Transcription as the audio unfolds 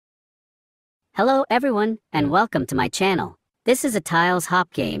Hello everyone, and welcome to my channel. This is a tiles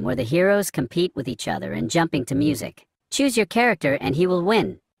hop game where the heroes compete with each other in jumping to music. Choose your character and he will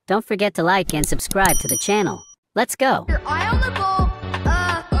win. Don't forget to like and subscribe to the channel. Let's go! Your eye on the ball.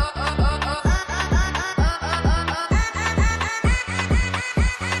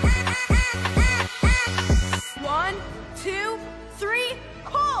 One, two, three,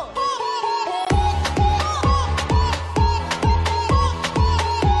 pull!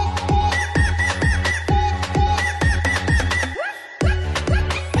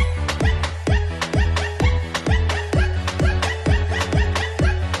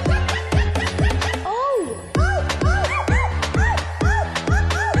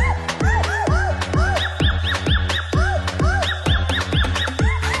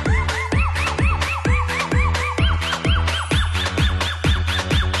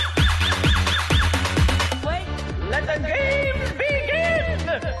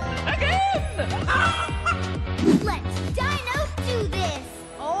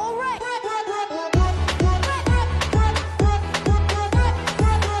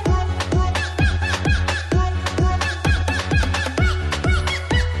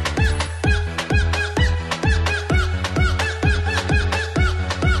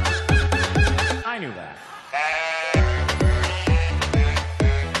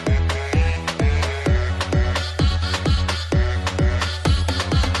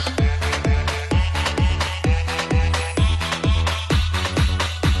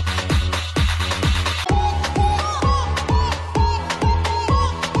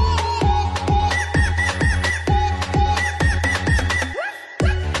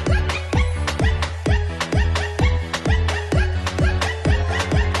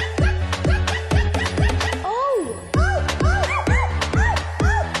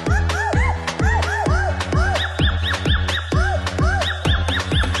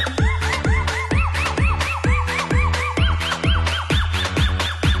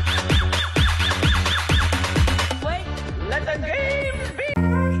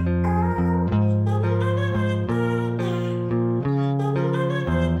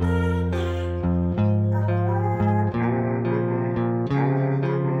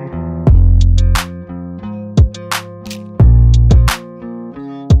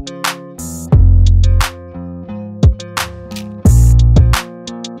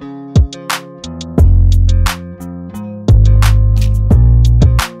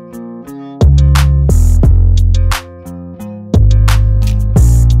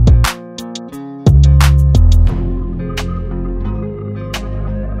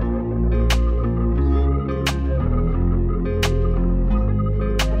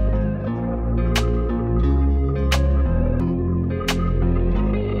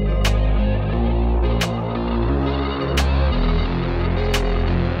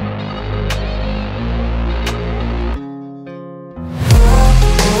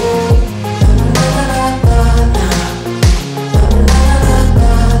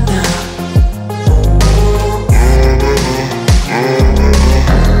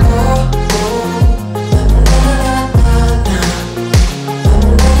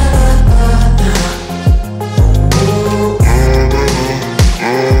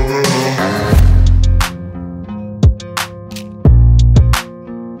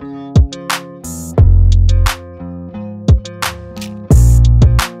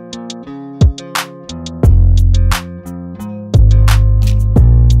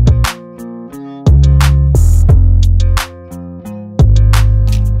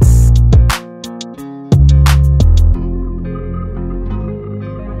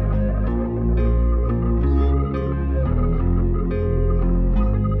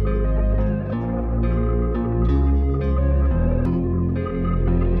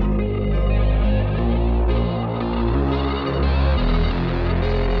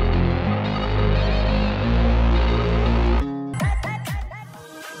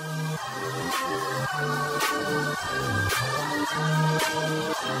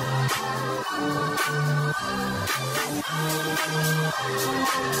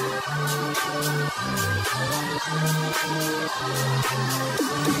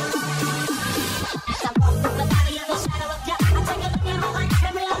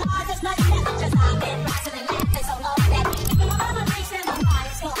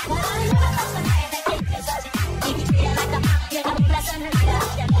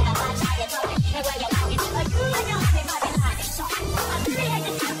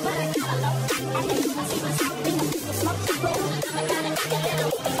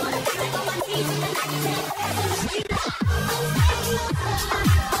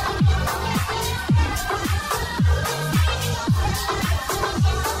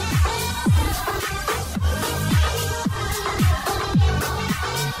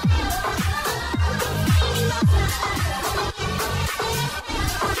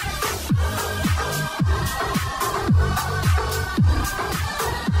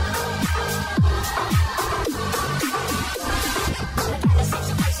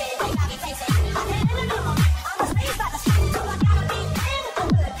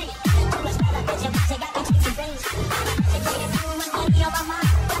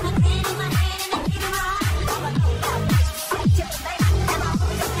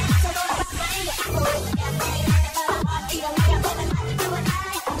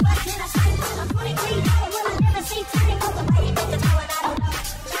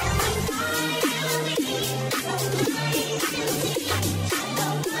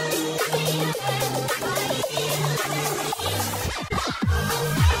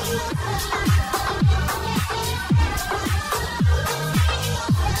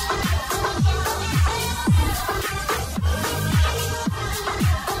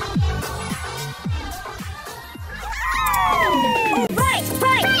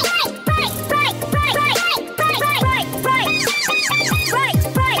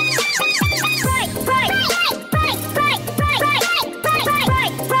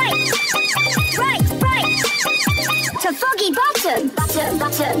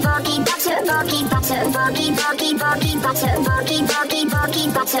 boggy butter, boggy boggy boggy butter, boggy boggy boggy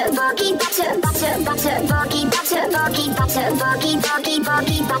butter, boggy butter butter butter, boggy butter boggy butter, boggy boggy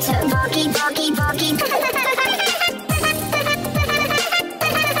boggy butter, boggy boggy boggy.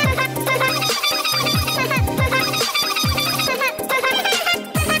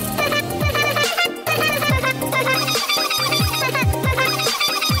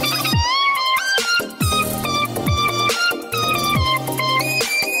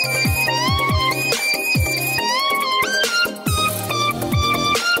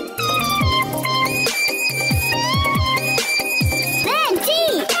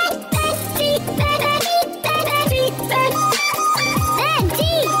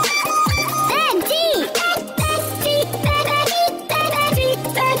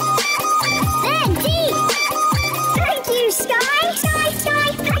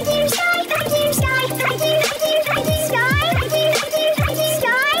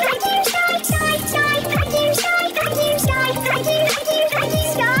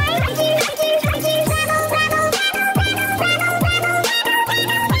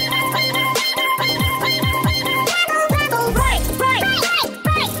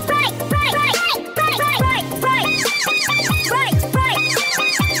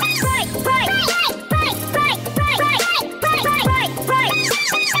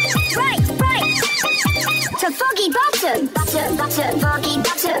 Butter, boggy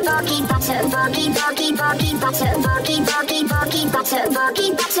butter, boggy butter, boggy boggy boggy butter, boggy boggy boggy butter,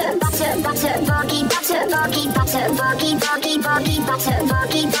 boggy butter butter butter, boggy butter boggy butter, boggy boggy boggy butter,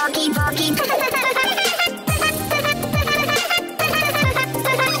 boggy boggy boggy.